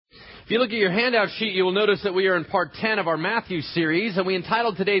If you look at your handout sheet, you will notice that we are in part 10 of our Matthew series, and we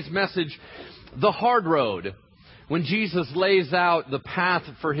entitled today's message, The Hard Road, when Jesus lays out the path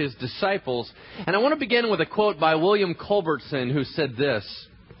for his disciples. And I want to begin with a quote by William Culbertson, who said this.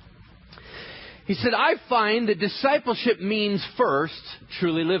 He said, "I find that discipleship means first,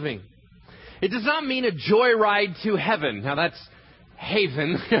 truly living. It does not mean a joyride to heaven." Now that's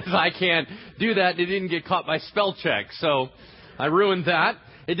haven, because I can't do that. It didn't get caught by spell check, so I ruined that.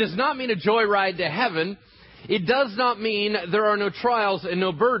 It does not mean a joyride to heaven. It does not mean there are no trials and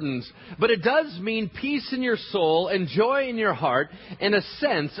no burdens. But it does mean peace in your soul and joy in your heart and a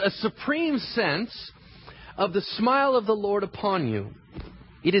supreme sense of the smile of the Lord upon you.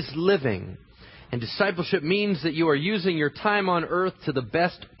 It is living. And discipleship means that you are using your time on earth to the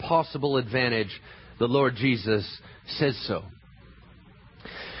best possible advantage. The Lord Jesus says so.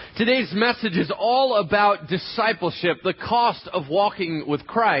 Today's message is all about discipleship, the cost of walking with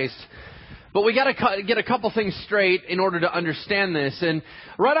Christ. But we got to get a couple things straight in order to understand this. And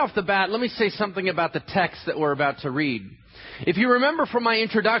right off the bat, let me say something about the text that we're about to read. If you remember from my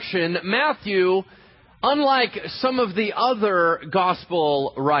introduction, Matthew, unlike some of the other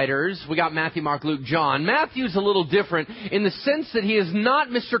gospel writers, we got Matthew, Mark, Luke, John, Matthew's a little different in the sense that he is not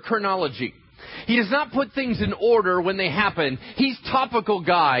Mr. Chronology. He does not put things in order when they happen. He's topical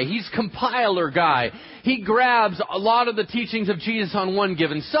guy. He's compiler guy. He grabs a lot of the teachings of Jesus on one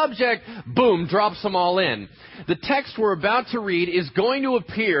given subject, boom, drops them all in. The text we're about to read is going to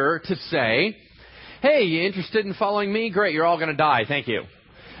appear to say, hey, you interested in following me? Great, you're all going to die. Thank you.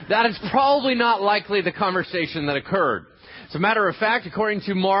 That is probably not likely the conversation that occurred. As a matter of fact, according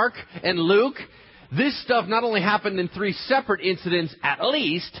to Mark and Luke, this stuff not only happened in 3 separate incidents at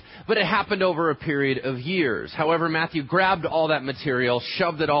least, but it happened over a period of years. However, Matthew grabbed all that material,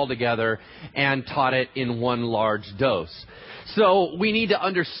 shoved it all together, and taught it in one large dose. So we need to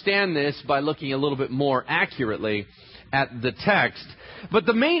understand this by looking a little bit more accurately at the text. But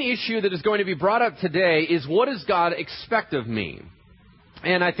the main issue that is going to be brought up today is, what does God expect of me?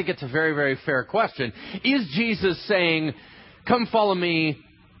 And I think it's a very, very fair question. Is Jesus saying, come follow me,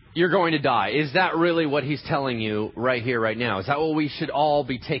 you're going to die? Is that really what he's telling you right here, right now? Is that what we should all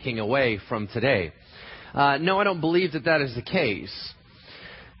be taking away from today? No, I don't believe that is the case.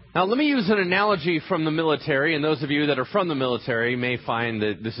 Now, let me use an analogy from the military, and those of you that are from the military may find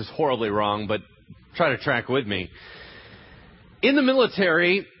that this is horribly wrong, but try to track with me. In the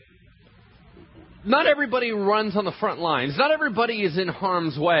military, not everybody runs on the front lines. Not everybody is in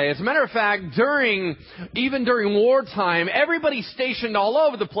harm's way. As a matter of fact, even during wartime, everybody's stationed all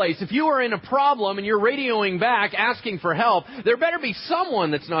over the place. If you are in a problem and you're radioing back asking for help, there better be someone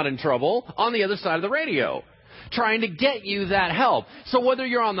that's not in trouble on the other side of the radio trying to get you that help. So whether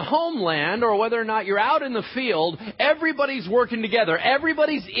you're on the homeland or whether or not you're out in the field, everybody's working together.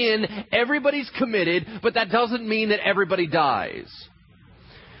 Everybody's in, everybody's committed, but that doesn't mean that everybody dies.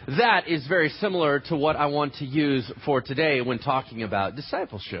 That is very similar to what I want to use for today when talking about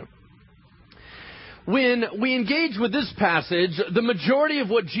discipleship. When we engage with this passage, the majority of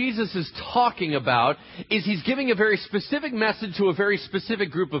what Jesus is talking about is he's giving a very specific message to a very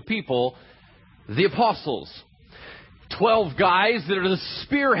specific group of people, the apostles. 12 guys that are the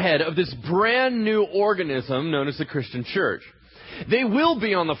spearhead of this brand new organism known as the Christian church. They will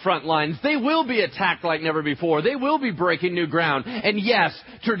be on the front lines. They will be attacked like never before. They will be breaking new ground. And yes,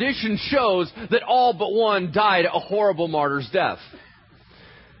 tradition shows that all but one died a horrible martyr's death.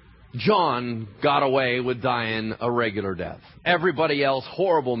 John got away with dying a regular death. Everybody else,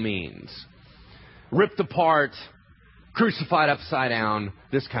 horrible means. Ripped apart, crucified upside down,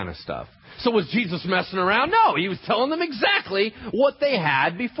 this kind of stuff. So was Jesus messing around? No, he was telling them exactly what they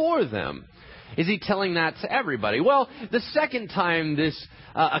had before them. Is he telling that to everybody? Well, the second time this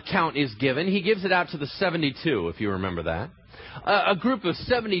account is given, he gives it out to the 72, if you remember that. A group of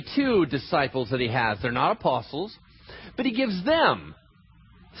 72 disciples that he has. They're not apostles, but he gives them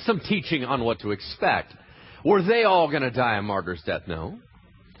some teaching on what to expect. Were they all going to die a martyr's death? No.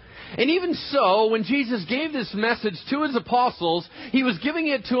 And even so, when Jesus gave this message to his apostles, he was giving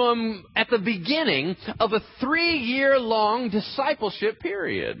it to them at the beginning of a 3-year-long discipleship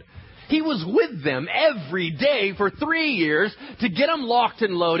period. He was with them every day for 3 years to get them locked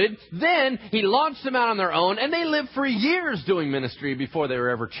and loaded. Then he launched them out on their own, and they lived for years doing ministry before they were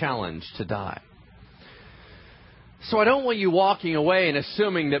ever challenged to die. So I don't want you walking away and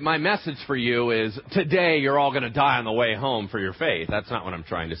assuming that my message for you is, today you're all going to die on the way home for your faith. That's not what I'm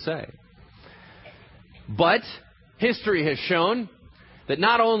trying to say. But history has shown that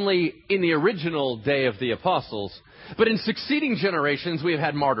not only in the original day of the apostles, but in succeeding generations we have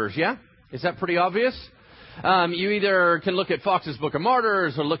had martyrs, yeah? Is that pretty obvious? You either can look at Fox's Book of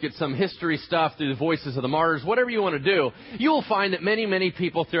Martyrs or look at some history stuff through the Voices of the Martyrs, whatever you want to do, you will find that many, many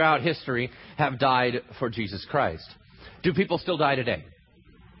people throughout history have died for Jesus Christ. Do people still die today?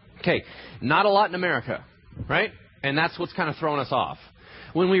 Okay, not a lot in America, right? And that's what's kind of thrown us off.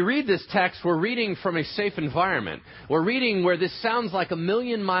 When we read this text, we're reading from a safe environment. We're reading where this sounds like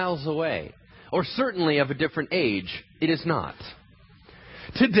 1,000,000 miles away, or certainly of a different age. It is not.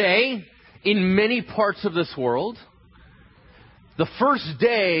 Today, in many parts of this world, the first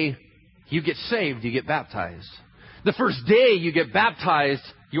day you get saved, you get baptized. The first day you get baptized,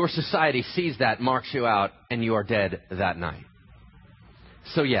 your society sees that, marks you out, and you are dead that night.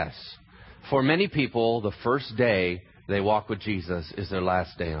 So yes, for many people, the first day they walk with Jesus is their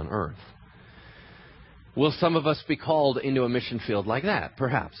last day on earth. Will some of us be called into a mission field like that?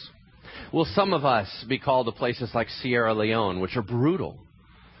 Perhaps. Will some of us be called to places like Sierra Leone, which are brutal?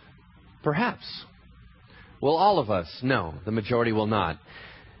 Perhaps. Will all of us? No, the majority will not.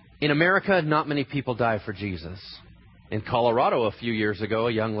 In America, not many people die for Jesus. In Colorado a few years ago,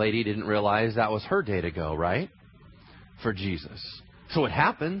 a young lady didn't realize that was her day to go, right? For Jesus. So it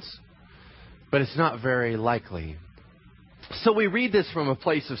happens, but it's not very likely. So we read this from a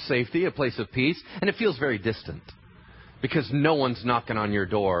place of safety, a place of peace, and it feels very distant because no one's knocking on your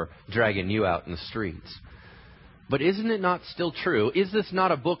door, dragging you out in the streets. But isn't it not still true? Is this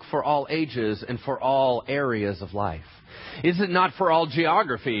not a book for all ages and for all areas of life? Is it not for all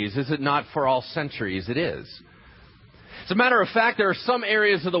geographies? Is it not for all centuries? It is. As a matter of fact, there are some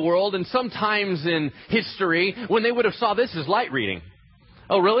areas of the world and some times in history when they would have saw this as light reading.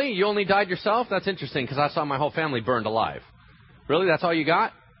 Oh, really? You only died yourself? That's interesting because I saw my whole family burned alive. Really? That's all you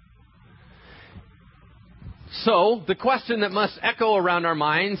got? So, the question that must echo around our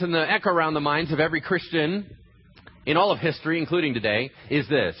minds and the echo around the minds of every Christian in all of history, including today, is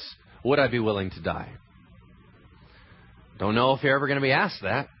this: would I be willing to die? Don't know if you're ever going to be asked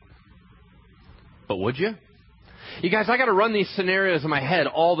that. But would you? You guys, I got to run these scenarios in my head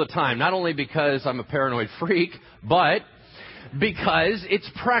all the time, not only because I'm a paranoid freak, but because it's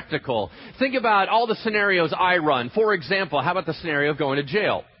practical. Think about all the scenarios I run. For example, how about the scenario of going to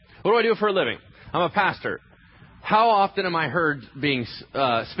jail? What do I do for a living? I'm a pastor. How often am I heard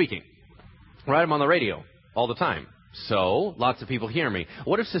speaking? Right, I'm on the radio all the time. So, lots of people hear me.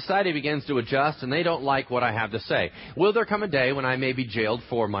 What if society begins to adjust and they don't like what I have to say? Will there come a day when I may be jailed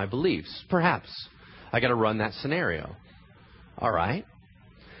for my beliefs? Perhaps. I got to run that scenario. All right.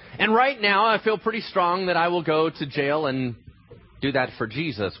 And right now, I feel pretty strong that I will go to jail and do that for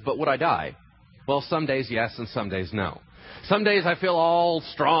Jesus. But would I die? Well, some days yes and some days no. Some days I feel all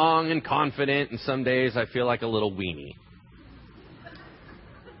strong and confident, and some days I feel like a little weenie.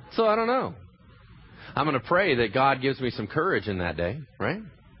 So I don't know. I'm going to pray that God gives me some courage in that day, right?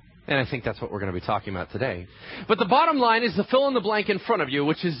 And I think that's what we're going to be talking about today. But the bottom line is the fill in the blank in front of you,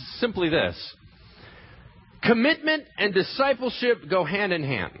 which is simply this. Commitment and discipleship go hand in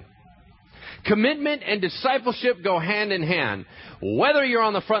hand. Commitment and discipleship go hand in hand. Whether you're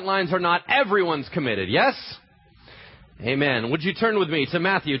on the front lines or not, everyone's committed. Yes? Amen. Would you turn with me to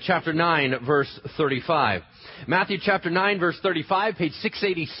Matthew chapter 9, verse 35. Matthew chapter 9, verse 35, page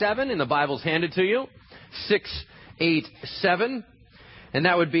 687 in the Bible's handed to you. 687. And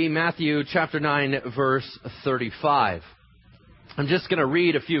that would be Matthew chapter 9, verse 35. I'm just going to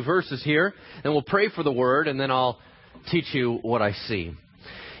read a few verses here, and we'll pray for the word, and then I'll teach you what I see.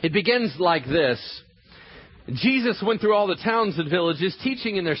 It begins like this. Jesus went through all the towns and villages,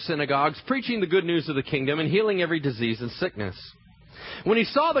 teaching in their synagogues, preaching the good news of the kingdom, and healing every disease and sickness. When he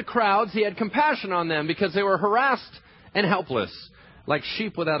saw the crowds, he had compassion on them because they were harassed and helpless, like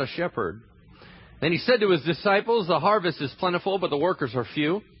sheep without a shepherd. Then he said to his disciples, "The harvest is plentiful, but the workers are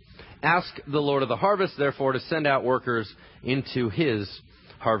few. Ask the Lord of the harvest, therefore, to send out workers into his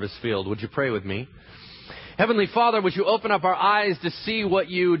harvest field." Would you pray with me? Heavenly Father, would you open up our eyes to see what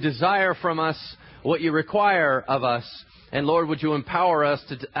you desire from us, what you require of us, and Lord, would you empower us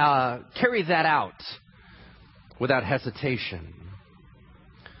to carry that out without hesitation.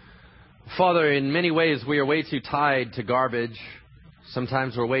 Father, in many ways we are way too tied to garbage.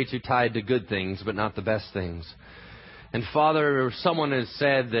 Sometimes we're way too tied to good things, but not the best things. And Father, someone has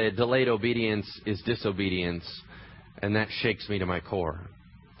said that delayed obedience is disobedience, and that shakes me to my core.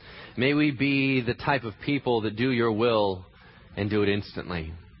 May we be the type of people that do your will and do it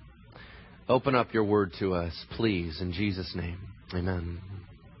instantly. Open up your word to us, please, in Jesus' name. Amen.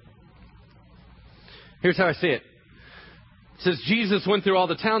 Here's how I see it. It says, Jesus went through all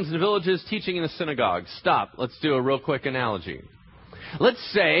the towns and villages teaching in the synagogues. Stop. Let's do a real quick analogy. Let's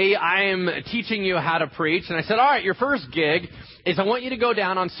say I am teaching you how to preach, and I said, all right, your first gig is I want you to go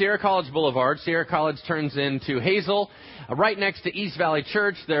down on Sierra College Boulevard. Sierra College turns into Hazel. Right next to East Valley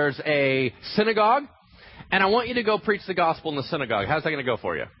Church, there's a synagogue. And I want you to go preach the gospel in the synagogue. How's that going to go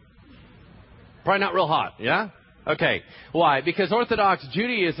for you? Probably not real hot, yeah? Okay. Why? Because Orthodox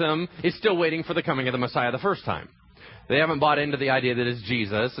Judaism is still waiting for the coming of the Messiah the first time. They haven't bought into the idea that it's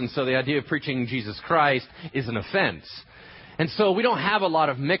Jesus, and so the idea of preaching Jesus Christ is an offense. And so we don't have a lot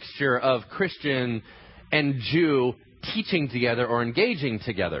of mixture of Christian and Jew teaching together or engaging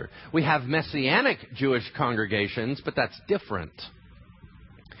together. We have Messianic Jewish congregations, but that's different.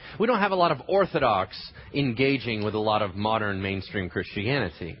 We don't have a lot of Orthodox engaging with a lot of modern mainstream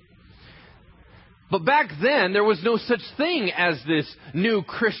Christianity. But back then, there was no such thing as this new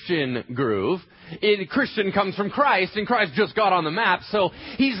Christian groove. Christian comes from Christ, and Christ just got on the map. So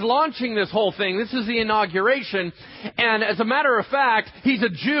he's launching this whole thing. This is the inauguration. And as a matter of fact, he's a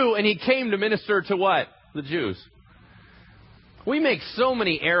Jew, and he came to minister to what? The Jews. We make so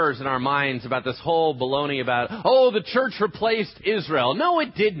many errors in our minds about this whole baloney about, oh, the church replaced Israel. No,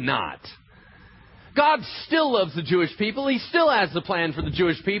 it did not. God still loves the Jewish people. He still has the plan for the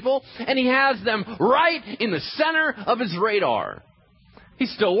Jewish people, and He has them right in the center of His radar.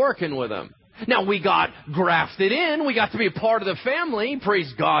 He's still working with them. Now, we got grafted in. We got to be a part of the family.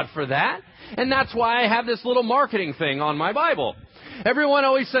 Praise God for that. And that's why I have this little marketing thing on my Bible. Everyone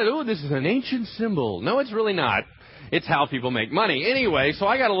always said, oh, this is an ancient symbol. No, it's really not. It's how people make money. Anyway, so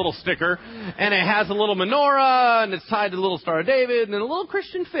I got a little sticker, and it has a little menorah, and it's tied to the little Star of David, and then a little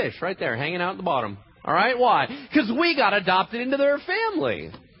Christian fish right there hanging out at the bottom. All right? Why? Because we got adopted into their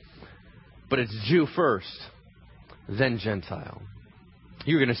family. But it's Jew first, then Gentile.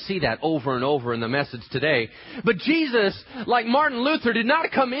 You're going to see that over and over in the message today. But Jesus, like Martin Luther, did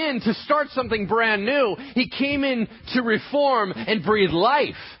not come in to start something brand new. He came in to reform and breathe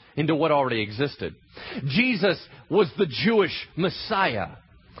life into what already existed. Jesus was the Jewish Messiah.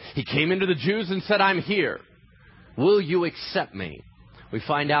 He came into the Jews and said, I'm here. Will you accept me? We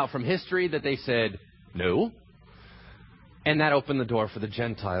find out from history that they said, no. And that opened the door for the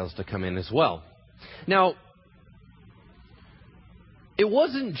Gentiles to come in as well. Now, it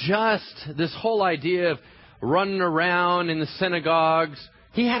wasn't just this whole idea of running around in the synagogues.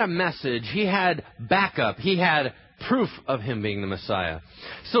 He had a message. He had backup. He had proof of Him being the Messiah.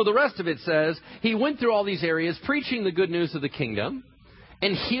 So the rest of it says, He went through all these areas preaching the good news of the kingdom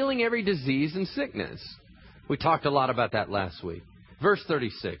and healing every disease and sickness. We talked a lot about that last week. Verse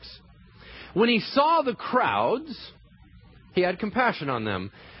 36. When He saw the crowds, He had compassion on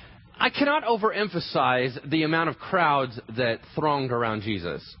them. I cannot overemphasize the amount of crowds that thronged around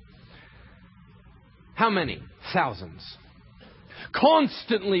Jesus. How many? Thousands.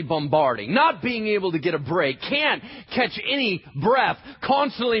 Constantly bombarding, not being able to get a break, can't catch any breath,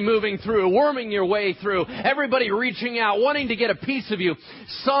 constantly moving through, worming your way through, everybody reaching out, wanting to get a piece of you.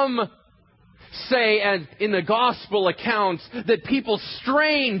 Some say, and in the gospel accounts, that people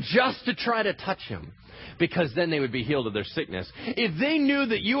strain just to try to touch Him, because then they would be healed of their sickness. If they knew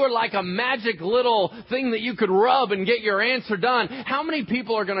that you were like a magic little thing that you could rub and get your answer done, how many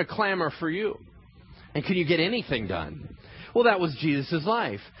people are going to clamor for you? And can you get anything done? Well, that was Jesus'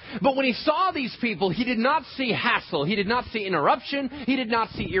 life. But when He saw these people, He did not see hassle. He did not see interruption. He did not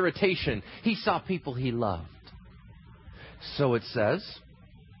see irritation. He saw people He loved. So it says,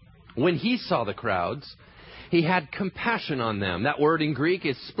 when He saw the crowds, He had compassion on them. That word in Greek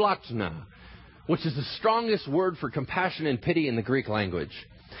is splachna, which is the strongest word for compassion and pity in the Greek language.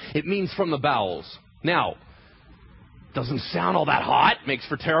 It means from the bowels. Now, doesn't sound all that hot. Makes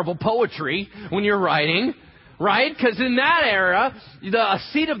for terrible poetry when you're writing. Right? Because in that era, the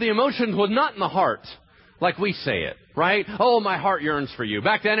seat of the emotions was not in the heart, like we say it. Right? Oh, my heart yearns for you.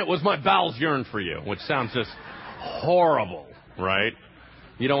 Back then it was my bowels yearn for you, which sounds just horrible. Right?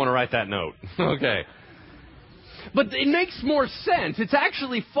 You don't want to write that note. Okay. But it makes more sense. It's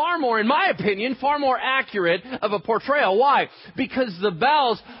actually far more, in my opinion, far more accurate of a portrayal. Why? Because the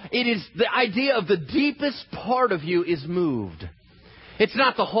bowels, it is the idea of the deepest part of you is moved. It's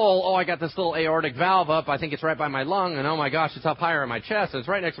not the whole, oh, I got this little aortic valve up, I think it's right by my lung, and oh my gosh, it's up higher in my chest, and it's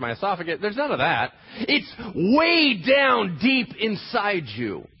right next to my esophagus. There's none of that. It's way down deep inside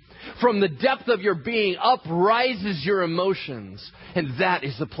you. From the depth of your being, up rises your emotions. And that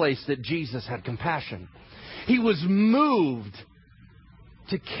is the place that Jesus had compassion. He was moved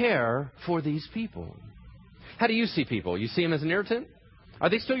to care for these people. How do you see people? You see them as an irritant? Are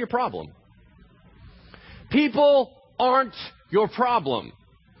they still your problem? People aren't your problem.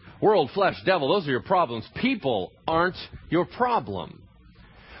 World, flesh, devil, those are your problems. People aren't your problem.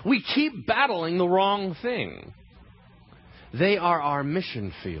 We keep battling the wrong thing. They are our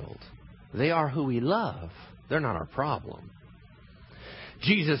mission field. They are who we love. They're not our problem.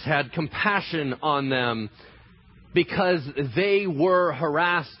 Jesus had compassion on them because they were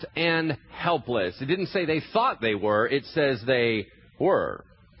harassed and helpless. It didn't say they thought they were. It says they were.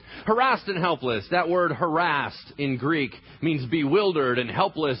 Harassed and helpless. That word harassed in Greek means bewildered, and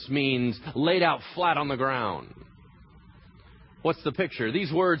helpless means laid out flat on the ground. What's the picture?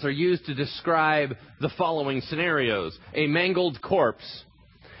 These words are used to describe the following scenarios. A mangled corpse.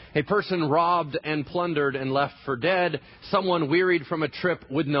 A person robbed and plundered and left for dead. Someone wearied from a trip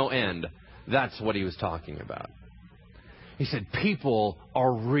with no end. That's what he was talking about. He said people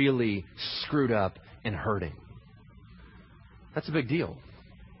are really screwed up and hurting. That's a big deal.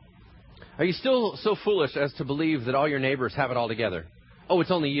 Are you still so foolish as to believe that all your neighbors have it all together? Oh,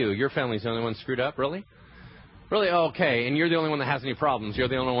 it's only you. Your family's the only one screwed up? Really? Really? Oh, okay. And you're the only one that has any problems. You're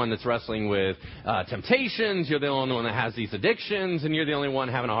the only one that's wrestling with temptations. You're the only one that has these addictions. And you're the only one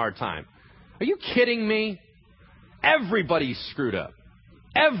having a hard time. Are you kidding me? Everybody's screwed up.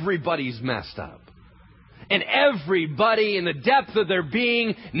 Everybody's messed up. And everybody in the depth of their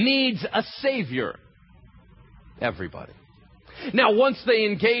being needs a Savior. Everybody. Now, once they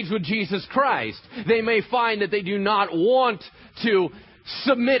engage with Jesus Christ, they may find that they do not want to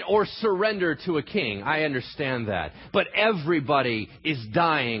submit or surrender to a king. I understand that. But everybody is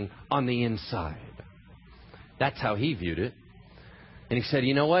dying on the inside. That's how he viewed it. And he said,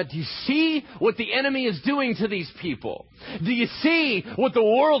 you know what? Do you see what the enemy is doing to these people? Do you see what the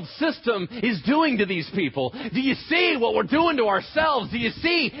world system is doing to these people? Do you see what we're doing to ourselves? Do you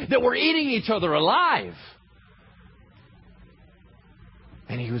see that we're eating each other alive?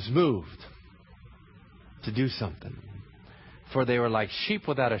 And he was moved to do something. For they were like sheep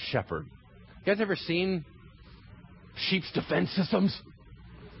without a shepherd. You guys ever seen sheep's defense systems?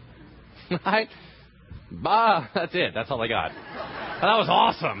 Right? That's it. That's all they got. That was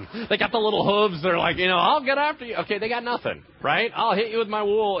awesome. They got the little hooves. They're like, I'll get after you. Okay, they got nothing, right? I'll hit you with my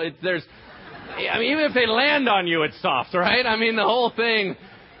wool. Even if they land on you, it's soft, right? I mean, the whole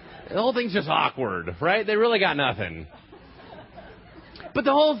thing's just awkward, right? They really got nothing. But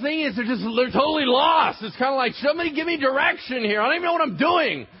the whole thing is they're totally lost. It's kind of like, somebody give me direction here. I don't even know what I'm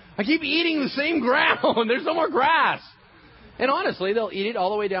doing. I keep eating the same ground. There's no more grass. And honestly, they'll eat it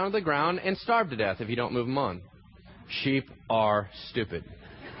all the way down to the ground and starve to death if you don't move them on. Sheep are stupid.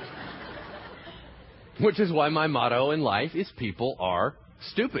 Which is why my motto in life is people are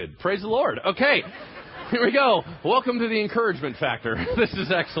stupid. Praise the Lord. Okay, here we go. Welcome to the encouragement factor. This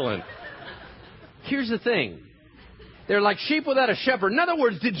is excellent. Here's the thing. They're like sheep without a shepherd. In other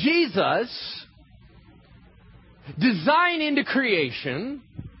words, did Jesus design into creation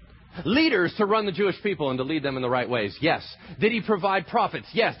leaders to run the Jewish people and to lead them in the right ways? Yes. Did he provide prophets?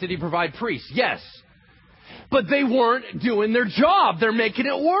 Yes. Did he provide priests? Yes. But they weren't doing their job. They're making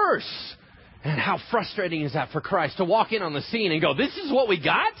it worse. And how frustrating is that for Christ to walk in on the scene and go, this is what we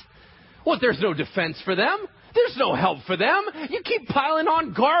got? What, there's no defense for them? There's no help for them? You keep piling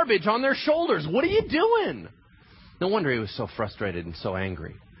on garbage on their shoulders. What are you doing? No wonder he was so frustrated and so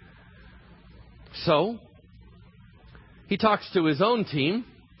angry. So, he talks to his own team.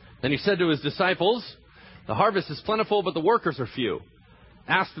 Then he said to his disciples, the harvest is plentiful, but the workers are few.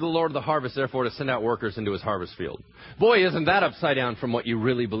 Ask the Lord of the harvest, therefore, to send out workers into his harvest field. Boy, isn't that upside down from what you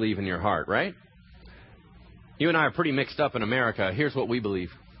really believe in your heart, right? You and I are pretty mixed up in America. Here's what we believe.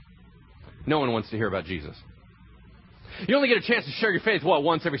 No one wants to hear about Jesus. You only get a chance to share your faith,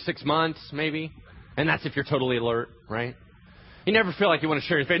 once every 6 months, maybe? And that's if you're totally alert, right? You never feel like you want to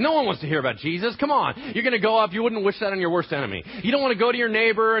share your faith. No one wants to hear about Jesus. Come on. You're going to go up. You wouldn't wish that on your worst enemy. You don't want to go to your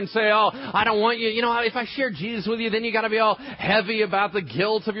neighbor and say, I don't want you. If I share Jesus with you, then you got to be all heavy about the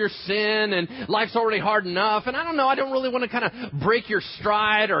guilt of your sin, and life's already hard enough. And I don't really want to kind of break your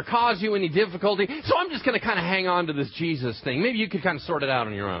stride or cause you any difficulty. So I'm just going to kind of hang on to this Jesus thing. Maybe you could kind of sort it out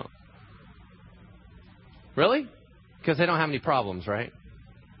on your own. Really? Because they don't have any problems, right?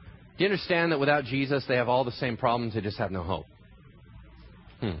 Do you understand that without Jesus, they have all the same problems, they just have no hope?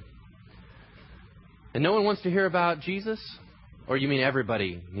 And no one wants to hear about Jesus? Or you mean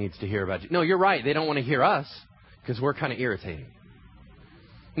everybody needs to hear about Jesus? No, you're right. They don't want to hear us because we're kind of irritating.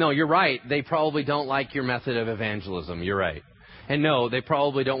 No, you're right. They probably don't like your method of evangelism. You're right. And no, they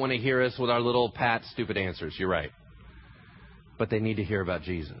probably don't want to hear us with our little pat, stupid answers. You're right. But they need to hear about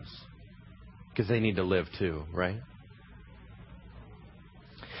Jesus because they need to live too, right?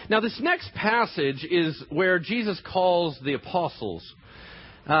 Now, this next passage is where Jesus calls the apostles.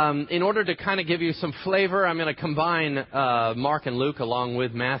 In order to kind of give you some flavor, I'm going to combine Mark and Luke along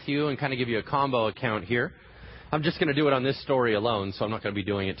with Matthew and kind of give you a combo account here. I'm just going to do it on this story alone, so I'm not going to be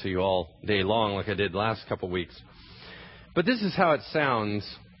doing it to you all day long like I did last couple weeks. But this is how it sounds.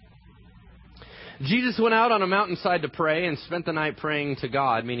 Jesus went out on a mountainside to pray and spent the night praying to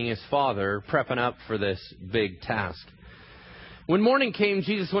God, meaning his Father, prepping up for this big task. When morning came,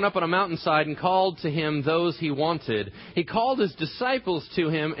 Jesus went up on a mountainside and called to him those he wanted. He called his disciples to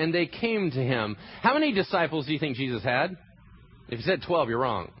him, and they came to him. How many disciples do you think Jesus had? If you said 12, you're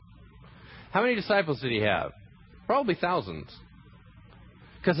wrong. How many disciples did he have? Probably thousands.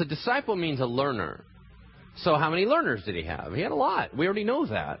 Because a disciple means a learner. So how many learners did he have? He had a lot. We already know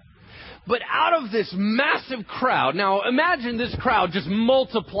that. But out of this massive crowd, now imagine this crowd just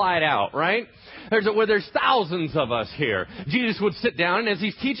multiplied out, right? There's thousands of us here. Jesus would sit down, and as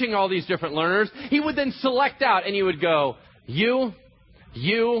he's teaching all these different learners, he would then select out, and he would go, you,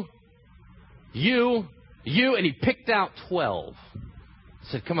 and he picked out 12. He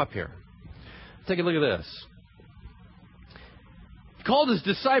said, come up here. Take a look at this. He called his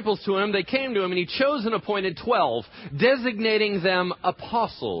disciples to him. They came to him, and he chose and appointed 12, designating them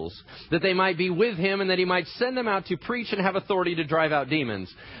apostles, that they might be with him and that he might send them out to preach and have authority to drive out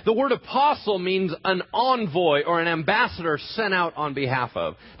demons. The word apostle means an envoy or an ambassador sent out on behalf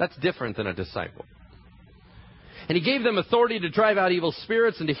of. That's different than a disciple. And he gave them authority to drive out evil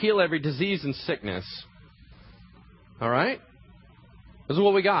spirits and to heal every disease and sickness. All right? This is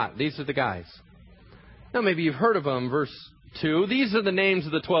what we got. These are the guys. Now, maybe you've heard of them. Verse 2. These are the names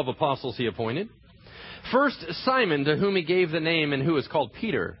of the 12 apostles he appointed. First, Simon, to whom he gave the name and who is called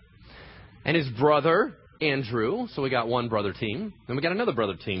Peter. And his brother, Andrew. So we got one brother team. Then we got another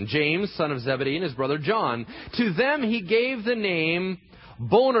brother team. James, son of Zebedee, and his brother John. To them he gave the name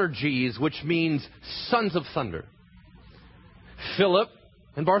Boanerges, which means sons of thunder. Philip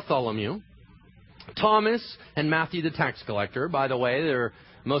and Bartholomew. Thomas and Matthew the tax collector. By the way,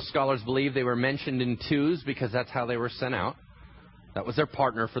 most scholars believe they were mentioned in twos because that's how they were sent out. That was their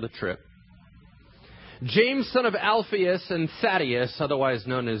partner for the trip. James, son of Alphaeus, and Thaddeus, otherwise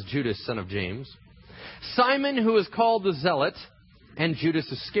known as Judas, son of James. Simon, who is called the Zealot, and Judas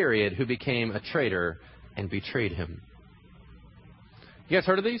Iscariot, who became a traitor and betrayed him. You guys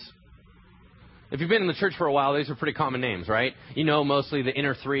heard of these? If you've been in the church for a while, these are pretty common names, right? You know mostly the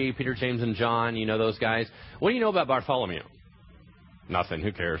inner three, Peter, James, and John. You know those guys. What do you know about Bartholomew? Nothing.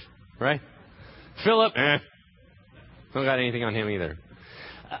 Who cares? Right? Philip? Don't got anything on him either.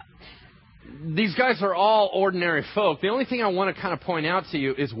 These guys are all ordinary folk. The only thing I want to kind of point out to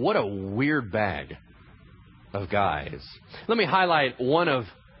you is what a weird bag of guys. Let me highlight one of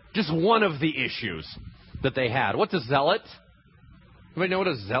the issues that they had. What's a zealot? Anybody know what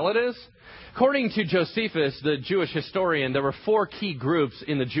a zealot is? According to Josephus, the Jewish historian, there were 4 key groups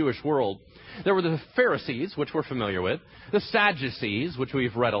in the Jewish world. There were the Pharisees, which we're familiar with, the Sadducees, which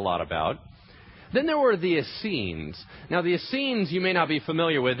we've read a lot about. Then there were the Essenes. Now, the Essenes you may not be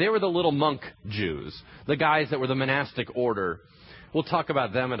familiar with. They were the little monk Jews, the guys that were the monastic order. We'll talk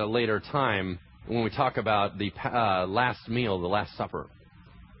about them at a later time when we talk about the last meal, the Last Supper.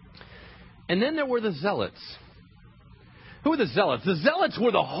 And then there were the Zealots. Who were the Zealots? The Zealots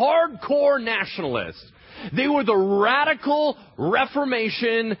were the hardcore nationalists. They were the radical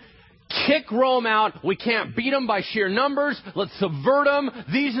Reformation, kick Rome out. We can't beat them by sheer numbers. Let's subvert them.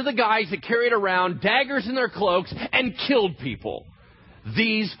 These are the guys that carried around daggers in their cloaks and killed people.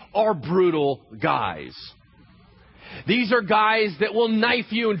 These are brutal guys. These are guys that will knife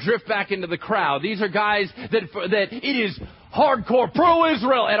you and drift back into the crowd. These are guys that it is hardcore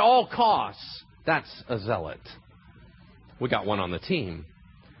pro-Israel at all costs. That's a zealot. We got one on the team.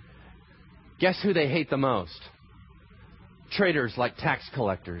 Guess who they hate the most? Traitors like tax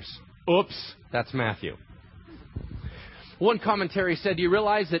collectors. Oops, that's Matthew. One commentary said, do you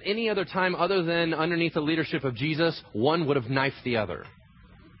realize that any other time other than underneath the leadership of Jesus, one would have knifed the other?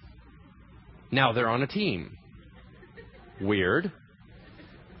 Now they're on a team. Weird.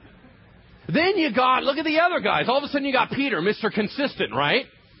 Then look at the other guys. All of a sudden you got Peter, Mr. Consistent, right?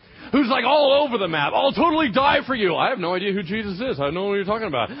 Who's like all over the map. I'll totally die for you. I have no idea who Jesus is. I don't know what you're talking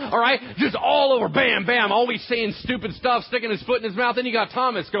about. All right? Just all over. Bam, bam. Always saying stupid stuff, sticking his foot in his mouth. Then you got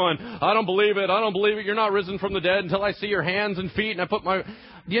Thomas going, I don't believe it. I don't believe it. You're not risen from the dead until I see your hands and feet and I put my... Do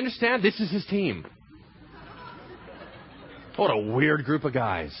you understand? This is his team. What a weird group of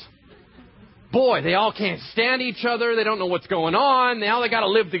guys. Boy, they all can't stand each other. They don't know what's going on. Now they got to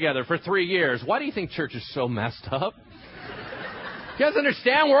live together for 3 years. Why do you think church is so messed up? You guys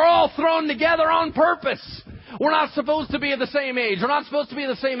understand? We're all thrown together on purpose. We're not supposed to be at the same age. We're not supposed to be at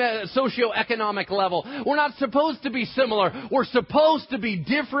the same socioeconomic level. We're not supposed to be similar. We're supposed to be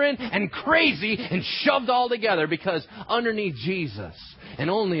different and crazy and shoved all together because underneath Jesus,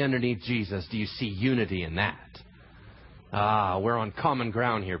 and only underneath Jesus, do you see unity in that. We're on common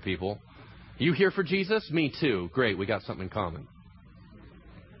ground here, people. You here for Jesus? Me too. Great, we got something in common.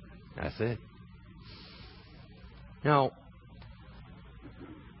 That's it. Now,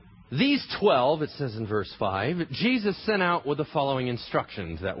 these 12, it says in verse 5, Jesus sent out with the following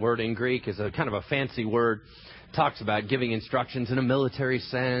instructions. That word in Greek is a kind of a fancy word. It talks about giving instructions in a military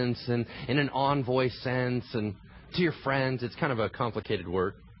sense and in an envoy sense and to your friends. It's kind of a complicated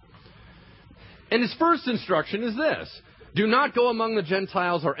word. And his first instruction is this: do not go among the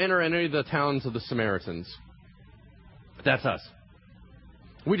Gentiles or enter any of the towns of the Samaritans. That's us.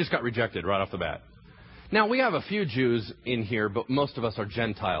 We just got rejected right off the bat. Now, we have a few Jews in here, but most of us are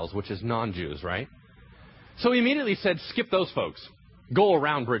Gentiles, which is non-Jews, right? So he immediately said, skip those folks. Go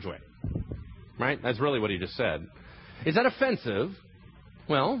around Bridgeway. Right? That's really what he just said. Is that offensive?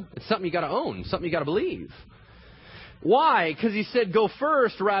 Well, it's something you got to own, something you got to believe. Why? Because he said, go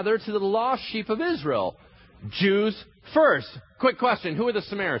first, rather, to the lost sheep of Israel. Jews first. Quick question. Who are the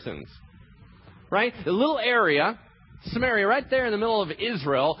Samaritans? Right? The little area, Samaria, right there in the middle of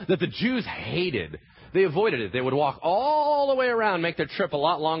Israel, that the Jews hated. They avoided it. They would walk all the way around, make their trip a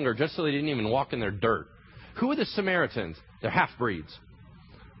lot longer, just so they didn't even walk in their dirt. Who are the Samaritans? They're half-breeds.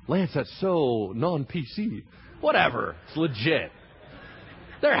 Lance, that's so non-PC. Whatever. It's legit.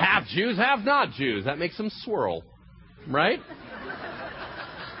 They're half Jews, half not Jews. That makes them swirl. Right?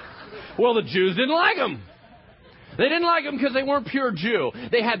 Well, the Jews didn't like them. They didn't like them because they weren't pure Jew.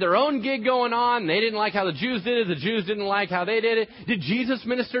 They had their own gig going on. They didn't like how the Jews did it. The Jews didn't like how they did it. Did Jesus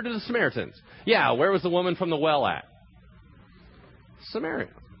minister to the Samaritans? Yeah. Where was the woman from the well at? Samaria.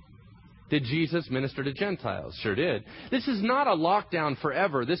 Did Jesus minister to Gentiles? Sure did. This is not a lockdown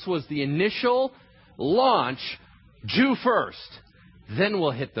forever. This was the initial launch, Jew first. Then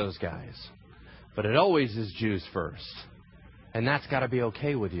we'll hit those guys. But it always is Jews first. And that's got to be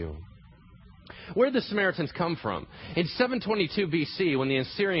okay with you. Where did the Samaritans come from? In 722 BC, when the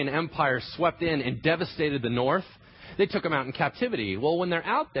Assyrian Empire swept in and devastated the north, they took them out in captivity. Well, when they're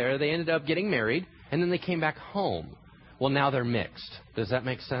out there, they ended up getting married, and then they came back home. Well, now they're mixed. Does that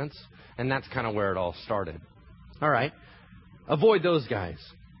make sense? And that's kind of where it all started. All right. Avoid those guys.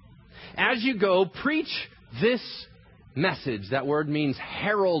 As you go, preach this message. That word means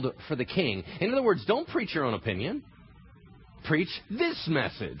herald for the king. In other words, don't preach your own opinion. Preach this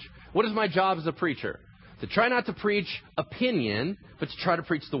message. What is my job as a preacher? To try not to preach opinion, but to try to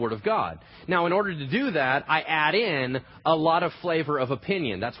preach the Word of God. Now, in order to do that, I add in a lot of flavor of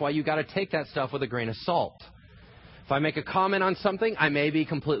opinion. That's why you got to take that stuff with a grain of salt. If I make a comment on something, I may be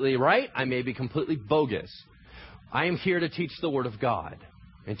completely right. I may be completely bogus. I am here to teach the Word of God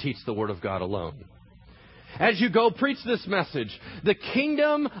and teach the Word of God alone. As you go, preach this message. The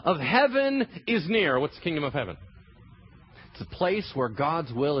kingdom of heaven is near. What's the kingdom of heaven? It's a place where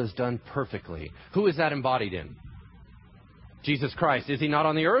God's will is done perfectly. Who is that embodied in? Jesus Christ. Is he not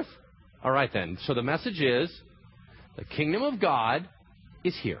on the earth? All right then. So the message is, the kingdom of God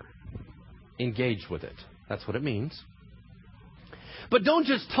is here. Engage with it. That's what it means. But don't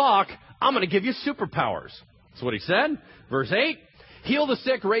just talk, I'm going to give you superpowers. That's what he said. Verse 8, heal the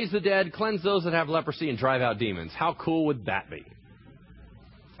sick, raise the dead, cleanse those that have leprosy, and drive out demons. How cool would that be?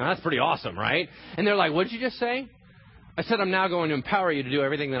 Now, that's pretty awesome, right? And they're like, what did you just say? I said, I'm now going to empower you to do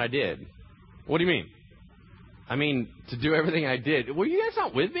everything that I did. What do you mean? I mean, to do everything I did. Were you guys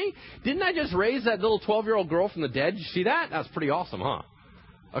not with me? Didn't I just raise that little 12-year-old girl from the dead? Did you see that? That's pretty awesome, huh?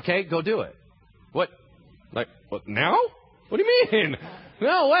 Okay, go do it. What? Like, what, now? What do you mean?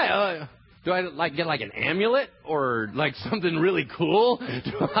 No way. Do I get an amulet or like something really cool?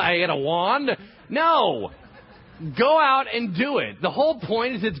 Do I get a wand? No. Go out and do it. The whole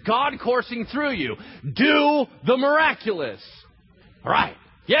point is it's God coursing through you. Do the miraculous. All right.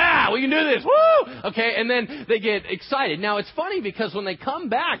 Yeah, we can do this. Woo! Okay, and then they get excited. Now, it's funny because when they come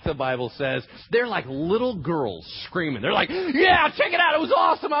back, the Bible says, they're like little girls screaming. They're like, yeah, check it out. It was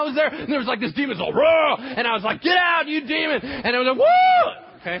awesome. I was there. And there was like this demon's all, roar! And I was like, get out, you demon. And I was like,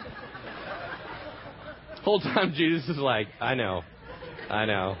 woo! Okay. Whole time Jesus is like, I know.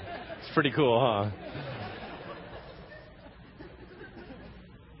 It's pretty cool, huh?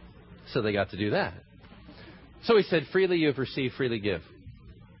 So they got to do that. So he said, freely you have received, freely give.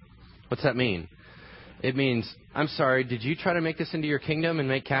 What's that mean? It means, I'm sorry, did you try to make this into your kingdom and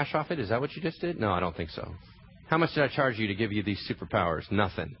make cash off it? Is that what you just did? No, I don't think so. How much did I charge you to give you these superpowers?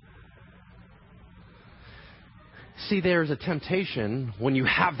 Nothing. See, there's a temptation when you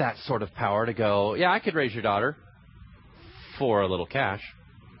have that sort of power to go, yeah, I could raise your daughter for a little cash.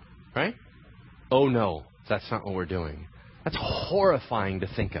 Right? Oh, no, that's not what we're doing. That's horrifying to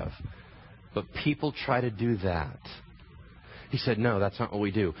think of. But people try to do that. He said, no, that's not what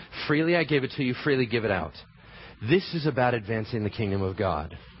we do. Freely I gave it to you, freely give it out. This is about advancing the kingdom of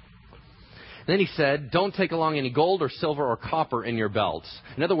God. Then he said, don't take along any gold or silver or copper in your belts.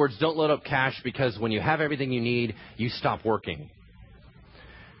 In other words, don't load up cash because when you have everything you need, you stop working.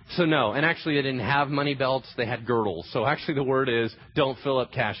 So no, and actually they didn't have money belts, they had girdles. So actually the word is, don't fill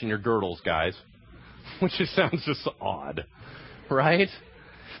up cash in your girdles, guys. Which just sounds just odd, right?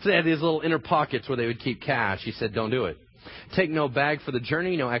 So they had these little inner pockets where they would keep cash. He said, don't do it. Take no bag for the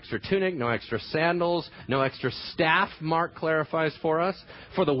journey, no extra tunic, no extra sandals, no extra staff, Mark clarifies for us.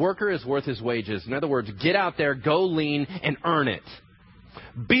 For the worker is worth his wages. In other words, get out there, go lean, and earn it.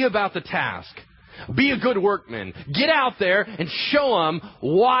 Be about the task. Be a good workman. Get out there and show them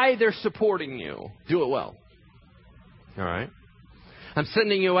why they're supporting you. Do it well. All right? I'm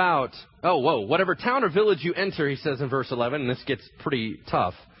sending you out. Oh, whoa. Whatever town or village you enter, he says in verse 11, and this gets pretty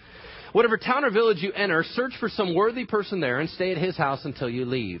tough. Whatever town or village you enter, search for some worthy person there and stay at his house until you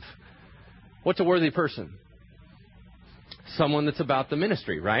leave. What's a worthy person? Someone that's about the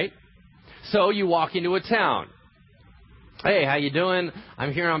ministry, right? So you walk into a town. Hey, how you doing?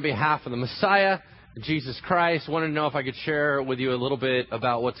 I'm here on behalf of the Messiah, Jesus Christ. Wanted to know if I could share with you a little bit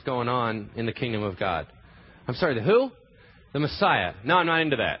about what's going on in the kingdom of God. I'm sorry, the who? The Messiah. No, I'm not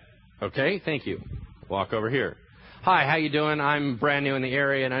into that. Okay, thank you. Walk over here. Hi, how you doing? I'm brand new in the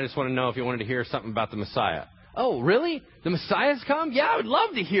area, and I just want to know if you wanted to hear something about the Messiah. Oh, really? The Messiah's come? Yeah, I would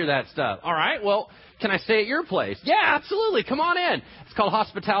love to hear that stuff. All right, well, can I stay at your place? Yeah, absolutely. Come on in. It's called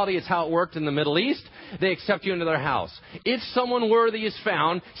hospitality. It's how it worked in the Middle East. They accept you into their house. If someone worthy is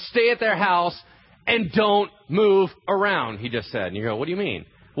found, stay at their house and don't move around, he just said. And you go, what do you mean?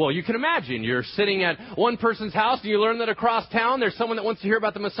 Well, you can imagine. You're sitting at one person's house, and you learn that across town there's someone that wants to hear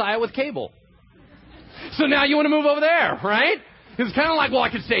about the Messiah with cable. So now you want to move over there, right? It's kind of like, well, I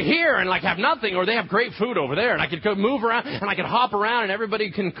could stay here and like have nothing, or they have great food over there, and I could go move around, and I could hop around, and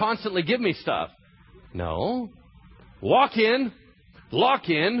everybody can constantly give me stuff. No. Walk in, lock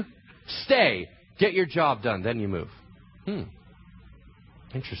in, stay, get your job done, then you move.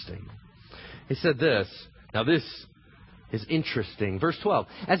 Interesting. He said this. Now this is interesting. Verse 12.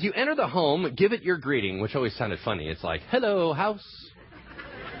 As you enter the home, give it your greeting, which always sounded funny. It's like, hello, house.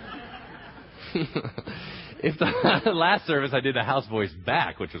 If the last service I did the house voice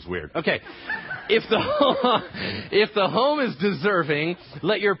back, which was weird. Okay. If the home is deserving,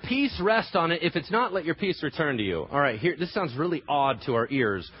 let your peace rest on it. If it's not, let your peace return to you. All right, here, this sounds really odd to our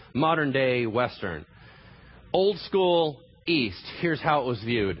ears. Modern day Western. Old school East. Here's how it was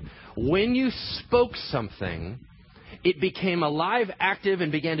viewed. When you spoke something, it became alive, active,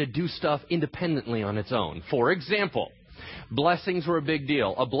 and began to do stuff independently on its own. For example, blessings were a big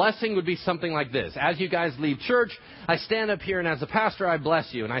deal. A blessing would be something like this. As you guys leave church, I stand up here, and as a pastor, I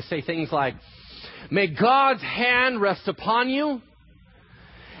bless you. And I say things like, may God's hand rest upon you,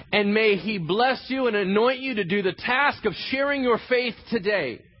 and may He bless you and anoint you to do the task of sharing your faith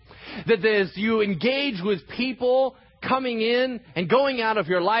today. That as you engage with people coming in and going out of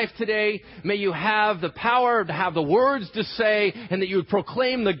your life today, may you have the power to have the words to say, and that you would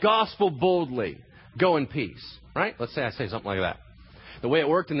proclaim the gospel boldly. Go in peace. Right? Let's say I say something like that. The way it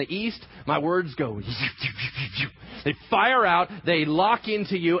worked in the East, my words go, they fire out, they lock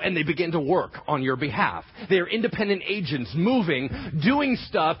into you, and they begin to work on your behalf. They are independent agents moving, doing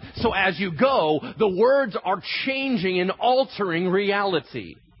stuff, so as you go, the words are changing and altering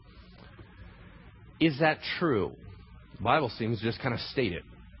reality. Is that true? The Bible seems to just kind of state it.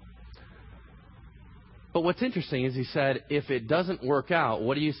 But what's interesting is he said, if it doesn't work out,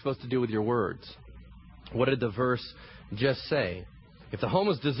 what are you supposed to do with your words? What did the verse just say? If the home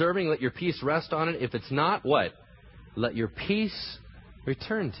is deserving, let your peace rest on it. If it's not, what? Let your peace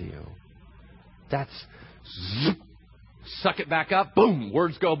return to you. That's zoop, suck it back up, boom,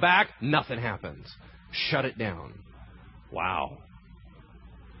 words go back, nothing happens. Shut it down. Wow.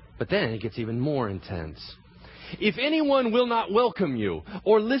 But then it gets even more intense. If anyone will not welcome you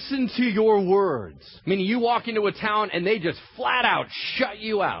or listen to your words, meaning you walk into a town and they just flat out shut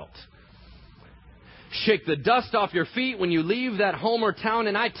you out. Shake the dust off your feet when you leave that home or town,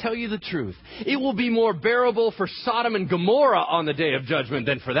 and I tell you the truth, it will be more bearable for Sodom and Gomorrah on the day of judgment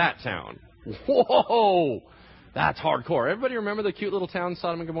than for that town. Whoa! That's hardcore. Everybody remember the cute little town,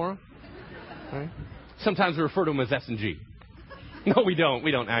 Sodom and Gomorrah? Right? Sometimes we refer to them as S&G. No, we don't.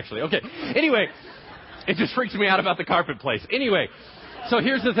 We don't actually. Okay. Anyway, it just freaks me out about the carpet place. Anyway, so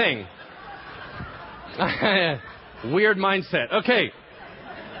here's the thing. Weird mindset. Okay.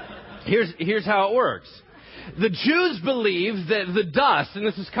 Here's how it works. The Jews believed that the dust, and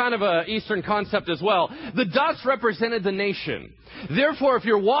this is kind of an Eastern concept as well, the dust represented the nation. Therefore, if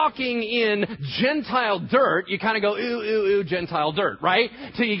you're walking in Gentile dirt, you kind of go, ooh, ooh, ooh, Gentile dirt, right?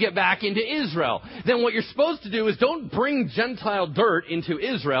 Till you get back into Israel. Then what you're supposed to do is don't bring Gentile dirt into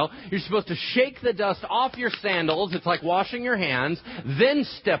Israel. You're supposed to shake the dust off your sandals. It's like washing your hands, then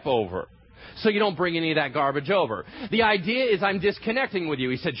step over. So you don't bring any of that garbage over. The idea is I'm disconnecting with you.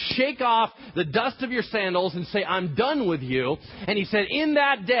 He said, shake off the dust of your sandals and say, I'm done with you. And he said, in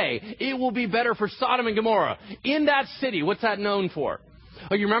that day, it will be better for Sodom and Gomorrah. In that city, what's that known for?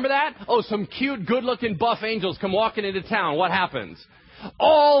 Oh, you remember that? Oh, some cute, good-looking, buff angels come walking into town. What happens?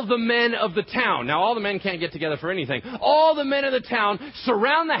 All the men of the town. Now, all the men can't get together for anything. All the men of the town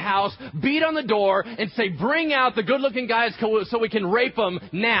surround the house, beat on the door, and say, bring out the good-looking guys so we can rape them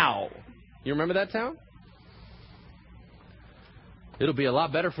now. You remember that town? It'll be a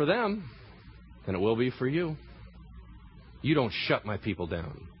lot better for them than it will be for you. You don't shut my people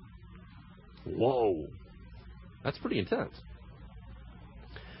down. Whoa. That's pretty intense.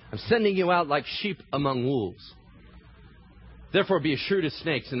 I'm sending you out like sheep among wolves. Therefore be as shrewd as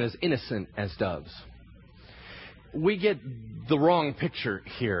snakes and as innocent as doves. We get the wrong picture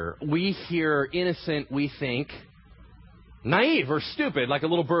here. We hear innocent, we think naive or stupid, like a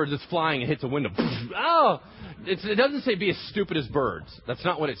little bird that's flying and hits a window. Oh, it doesn't say be as stupid as birds. That's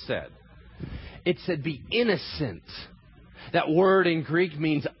not what it said. It said be innocent. That word in Greek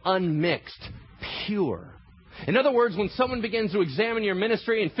means unmixed, pure. In other words, when someone begins to examine your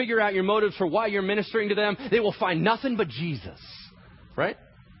ministry and figure out your motives for why you're ministering to them, they will find nothing but Jesus. Right?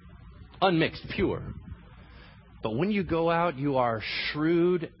 Unmixed, pure. But when you go out, you are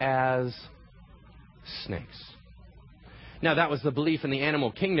shrewd as snakes. Now, that was the belief in the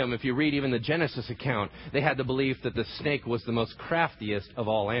animal kingdom. If you read even the Genesis account, they had the belief that the snake was the most craftiest of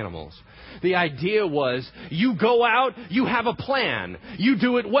all animals. The idea was, you go out, you have a plan. You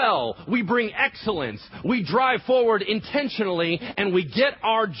do it well. We bring excellence. We drive forward intentionally, and we get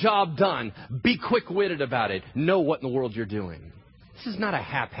our job done. Be quick-witted about it. Know what in the world you're doing. This is not a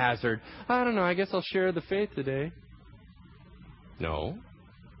haphazard, I don't know, I guess I'll share the faith today. No.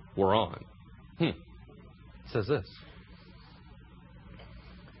 We're on. It says this.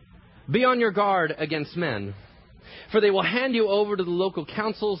 Be on your guard against men, for they will hand you over to the local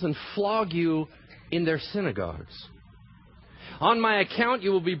councils and flog you in their synagogues. On my account,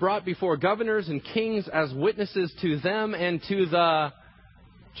 you will be brought before governors and kings as witnesses to them and to the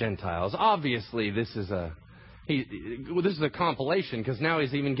Gentiles. Obviously, this is a compilation, because now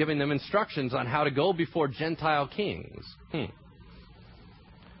he's even giving them instructions on how to go before Gentile kings. A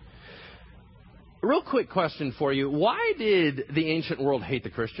real quick question for you. Why did the ancient world hate the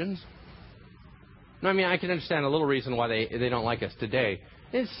Christians? I mean, I can understand a little reason why they don't like us today.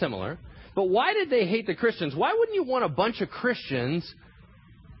 It's similar. But why did they hate the Christians? Why wouldn't you want a bunch of Christians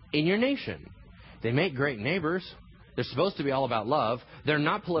in your nation? They make great neighbors. They're supposed to be all about love. They're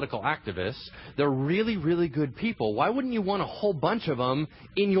not political activists. They're really, really good people. Why wouldn't you want a whole bunch of them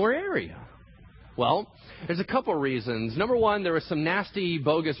in your area? Well, there's a couple reasons. Number one, there were some nasty,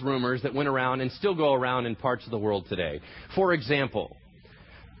 bogus rumors that went around and still go around in parts of the world today. For example,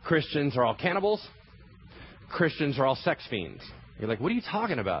 Christians are all cannibals. Christians are all sex fiends. You're like, what are you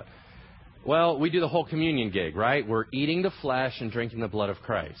talking about? Well, we do the whole communion gig, right? We're eating the flesh and drinking the blood of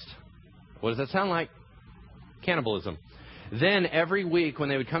Christ. What does that sound like? Cannibalism. Then every week when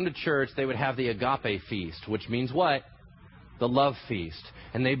they would come to church, they would have the agape feast, which means what? The love feast.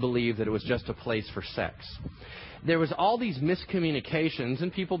 And they believed that it was just a place for sex. There was all these miscommunications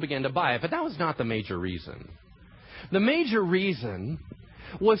and people began to buy it, but that was not the major reason. The major reason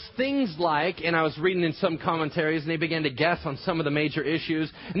was things like, and I was reading in some commentaries and they began to guess on some of the major issues,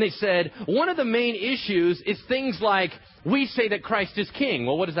 and they said, one of the main issues is things like, we say that Christ is king.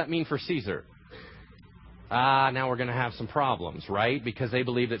 Well, what does that mean for Caesar? Now we're going to have some problems, right? Because they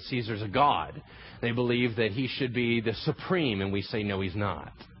believe that Caesar's a god. They believe that he should be the supreme, and we say, no, he's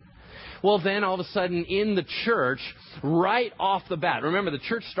not. Well, then, all of a sudden, in the church, right off the bat, remember, the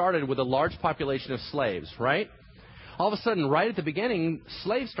church started with a large population of slaves, right? All of a sudden, right at the beginning,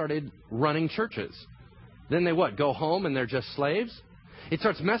 slaves started running churches. Then they what? Go home and they're just slaves? It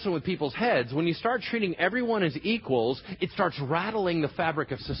starts messing with people's heads. When you start treating everyone as equals, it starts rattling the fabric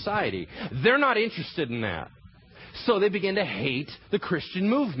of society. They're not interested in that. So they begin to hate the Christian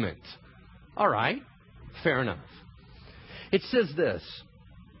movement. All right, fair enough. It says this,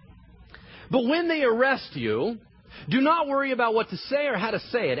 but when they arrest you, do not worry about what to say or how to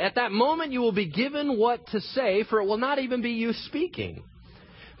say it. At that moment you will be given what to say, for it will not even be you speaking,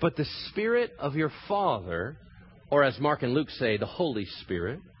 but the Spirit of your Father, or as Mark and Luke say, the Holy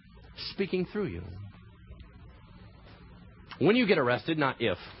Spirit, speaking through you. When you get arrested, not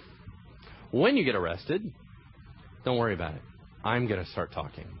if. When you get arrested, don't worry about it. I'm going to start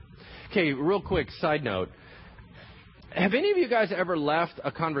talking. Okay, real quick side note. Have any of you guys ever left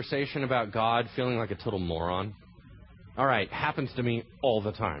a conversation about God feeling like a total moron? All right, happens to me all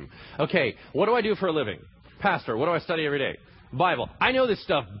the time. Okay, what do I do for a living? Pastor, what do I study every day? Bible. I know this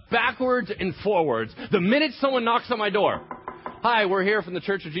stuff backwards and forwards. The minute someone knocks on my door, hi, we're here from the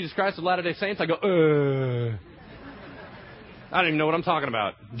Church of Jesus Christ of Latter-day Saints, I go, I don't even know what I'm talking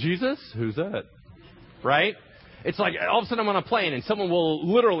about. Jesus? Who's that? Right? It's like all of a sudden I'm on a plane and someone will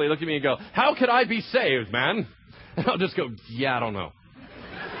literally look at me and go, how could I be saved, man? And I'll just go, yeah, I don't know.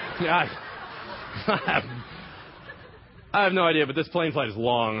 Yeah, I have no idea, but this plane flight is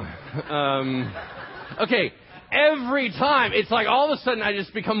long. Okay, every time, it's like all of a sudden I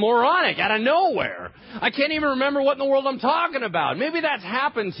just become moronic out of nowhere. I can't even remember what in the world I'm talking about. Maybe that's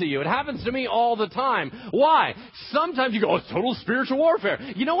happened to you. It happens to me all the time. Why? Sometimes you go, oh, it's total spiritual warfare.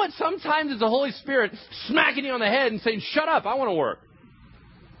 You know what? Sometimes it's the Holy Spirit smacking you on the head and saying, shut up, I want to work.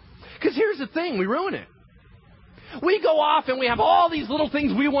 Because here's the thing, we ruin it. We go off and we have all these little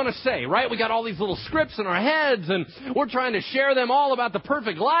things we want to say, right? We got all these little scripts in our heads and we're trying to share them all about the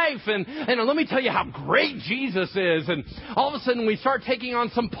perfect life and let me tell you how great Jesus is. And all of a sudden we start taking on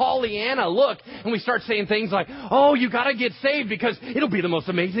some Pollyanna look and we start saying things like, oh, you got to get saved because it'll be the most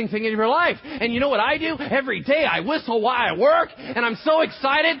amazing thing in your life. And you know what I do? Every day I whistle while I work and I'm so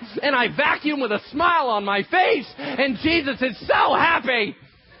excited and I vacuum with a smile on my face and Jesus is so happy.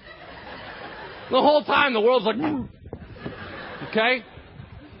 The whole time the world's like, okay?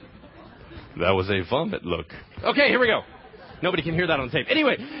 That was a vomit look. Okay, here we go. Nobody can hear that on tape.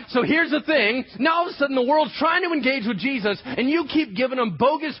 Anyway, so here's the thing. Now all of a sudden the world's trying to engage with Jesus, and you keep giving them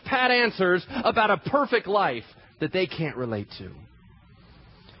bogus pat answers about a perfect life that they can't relate to.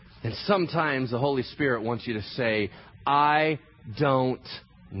 And sometimes the Holy Spirit wants you to say, I don't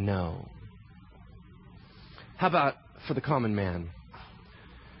know. How about for the common man?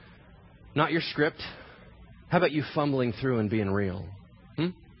 Not your script. How about you fumbling through and being real?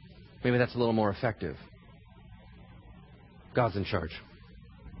 Maybe that's a little more effective. God's in charge.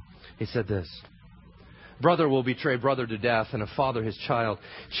 He said this. Brother will betray brother to death, and a father his child.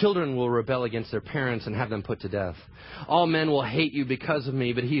 Children will rebel against their parents and have them put to death. All men will hate you because of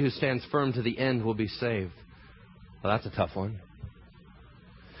me, but he who stands firm to the end will be saved. Well, that's a tough one.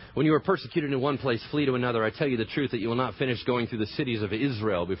 When you are persecuted in one place, flee to another. I tell you the truth that you will not finish going through the cities of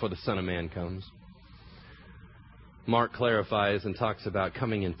Israel before the Son of Man comes. Mark clarifies and talks about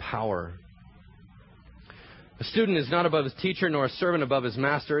coming in power. A student is not above his teacher, nor a servant above his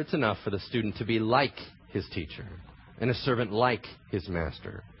master. It's enough for the student to be like his teacher, and a servant like his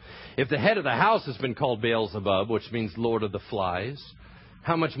master. If the head of the house has been called Beelzebub, which means Lord of the Flies,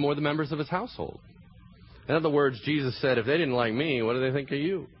 how much more the members of his household? In other words, Jesus said, if they didn't like me, what do they think of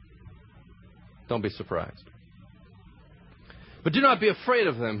you? Don't be surprised. But do not be afraid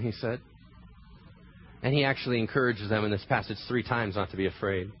of them, he said. And he actually encourages them in this passage 3 times not to be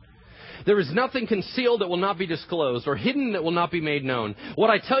afraid. There is nothing concealed that will not be disclosed, or hidden that will not be made known. What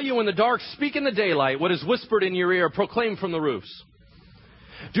I tell you in the dark, speak in the daylight. What is whispered in your ear, proclaim from the roofs.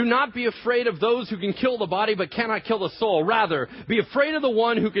 Do not be afraid of those who can kill the body but cannot kill the soul. Rather, be afraid of the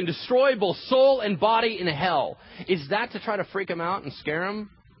one who can destroy both soul and body in hell. Is that to try to freak them out and scare them?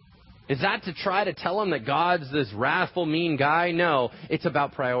 Is that to try to tell them that God's this wrathful, mean guy? No, it's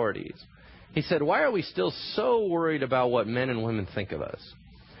about priorities. He said, why are we still so worried about what men and women think of us?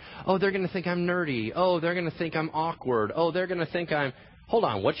 Oh, they're going to think I'm nerdy. Oh, they're going to think I'm awkward. Oh, they're going to think I'm... Hold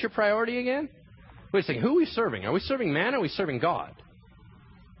on, what's your priority again? Wait a second, who are we serving? Are we serving man or are we serving God?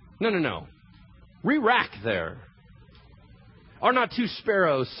 No. Re-rack there. Are not 2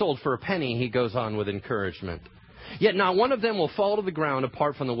 sparrows sold for a penny, he goes on with encouragement. Yet not one of them will fall to the ground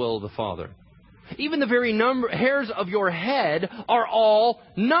apart from the will of the Father. Even the very hairs of your head are all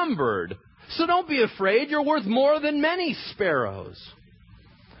numbered. So don't be afraid. You're worth more than many sparrows.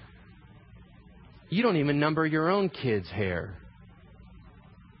 You don't even number your own kids' hair.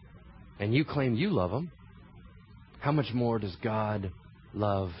 And you claim you love them. How much more does God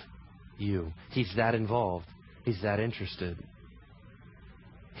love you? He's that involved. He's that interested.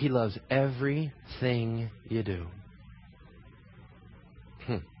 He loves everything you do.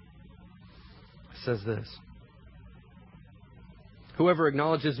 It says this. Whoever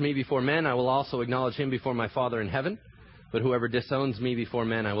acknowledges me before men, I will also acknowledge him before my Father in heaven. But whoever disowns me before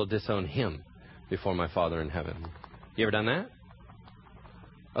men, I will disown him before my Father in heaven. You ever done that?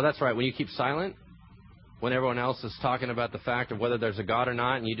 Oh, that's right. When you keep silent, when everyone else is talking about the fact of whether there's a God or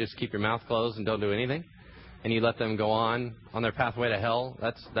not, and you just keep your mouth closed and don't do anything, and you let them go on their pathway to hell,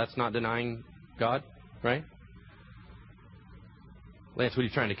 that's not denying God, right? Lance, what are you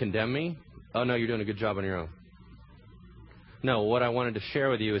trying to condemn me? Oh, no, you're doing a good job on your own. No, what I wanted to share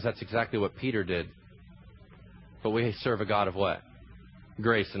with you is that's exactly what Peter did. But we serve a God of what?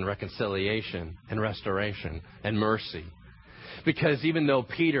 Grace and reconciliation and restoration and mercy. Because even though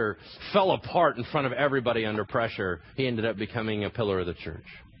Peter fell apart in front of everybody under pressure, he ended up becoming a pillar of the church.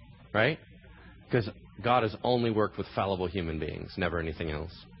 Right? Because God has only worked with fallible human beings, never anything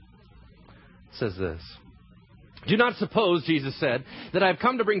else. It says this. Do not suppose, Jesus said, that I have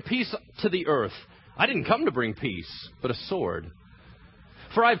come to bring peace to the earth. I didn't come to bring peace, but a sword.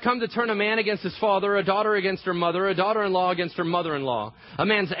 For I have come to turn a man against his father, a daughter against her mother, a daughter-in-law against her mother-in-law. A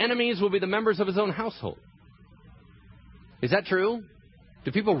man's enemies will be the members of his own household. Is that true?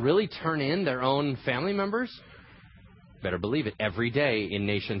 Do people really turn in their own family members? Better believe it. Every day in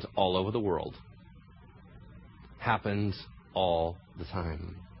nations all over the world. Happens all the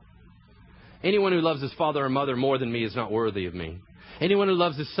time. Anyone who loves his father or mother more than me is not worthy of me. Anyone who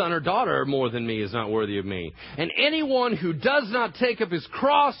loves his son or daughter more than me is not worthy of me. And anyone who does not take up his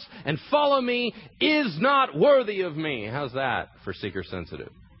cross and follow me is not worthy of me. How's that for seeker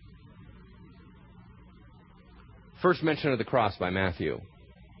sensitive? First mention of the cross by Matthew.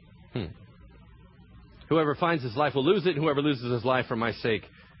 Whoever finds his life will lose it, and whoever loses his life for my sake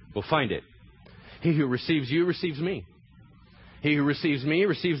will find it. He who receives you receives me. He who receives me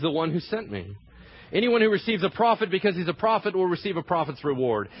receives the one who sent me. Anyone who receives a prophet because he's a prophet will receive a prophet's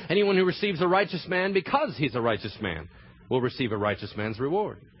reward. Anyone who receives a righteous man because he's a righteous man will receive a righteous man's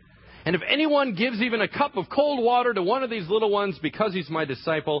reward. And if anyone gives even a cup of cold water to one of these little ones because he's my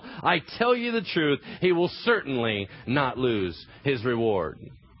disciple, I tell you the truth, he will certainly not lose his reward.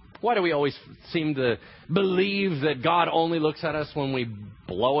 Why do we always seem to believe that God only looks at us when we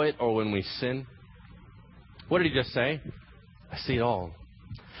blow it or when we sin? What did he just say? I see it all.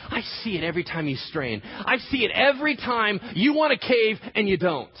 I see it every time you strain. I see it every time you want to cave and you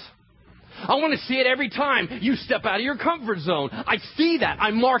don't. I want to see it every time you step out of your comfort zone. I see that.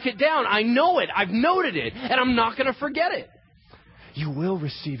 I mark it down. I know it. I've noted it. And I'm not going to forget it. You will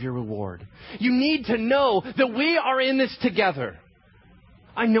receive your reward. You need to know that we are in this together.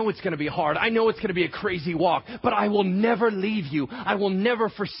 I know it's going to be hard. I know it's going to be a crazy walk. But I will never leave you. I will never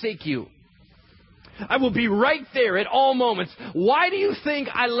forsake you. I will be right there at all moments. Why do you think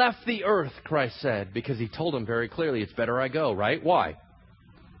I left the earth? Christ said. Because he told him very clearly, it's better I go, right? Why?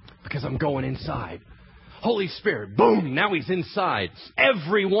 Because I'm going inside. Holy Spirit, boom, now he's inside.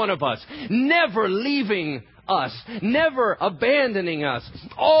 Every one of us, never leaving us, never abandoning us,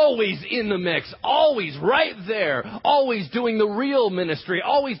 always in the mix, always right there, always doing the real ministry,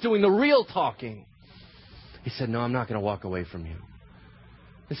 always doing the real talking. He said, no, I'm not going to walk away from you.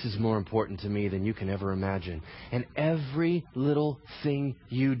 This is more important to me than you can ever imagine. And every little thing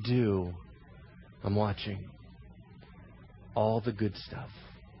you do, I'm watching. All the good stuff.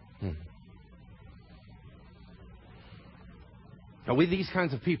 Are we these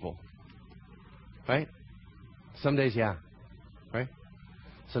kinds of people? Right? Some days, yeah. Right?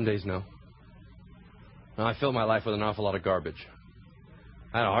 Some days, no. Now, I fill my life with an awful lot of garbage.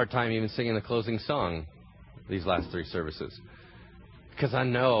 I had a hard time even singing the closing song these last 3 services. Because I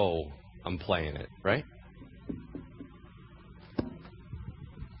know I'm playing it, right?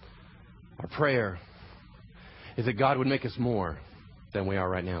 Our prayer is that God would make us more than we are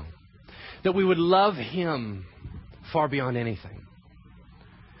right now. That we would love Him far beyond anything.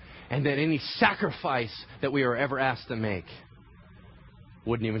 And that any sacrifice that we are ever asked to make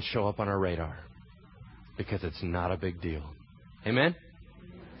wouldn't even show up on our radar. Because it's not a big deal. Amen?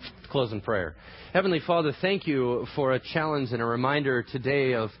 Close in prayer. Heavenly Father, thank you for a challenge and a reminder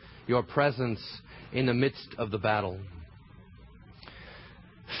today of your presence in the midst of the battle.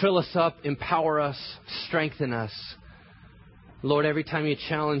 Fill us up, empower us, strengthen us. Lord, every time you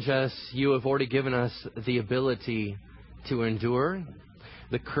challenge us, you have already given us the ability to endure,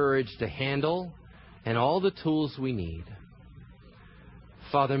 the courage to handle, and all the tools we need.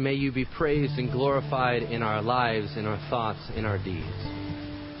 Father, may you be praised and glorified in our lives, in our thoughts, in our deeds.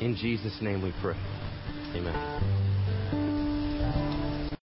 In Jesus' name we pray. Amen.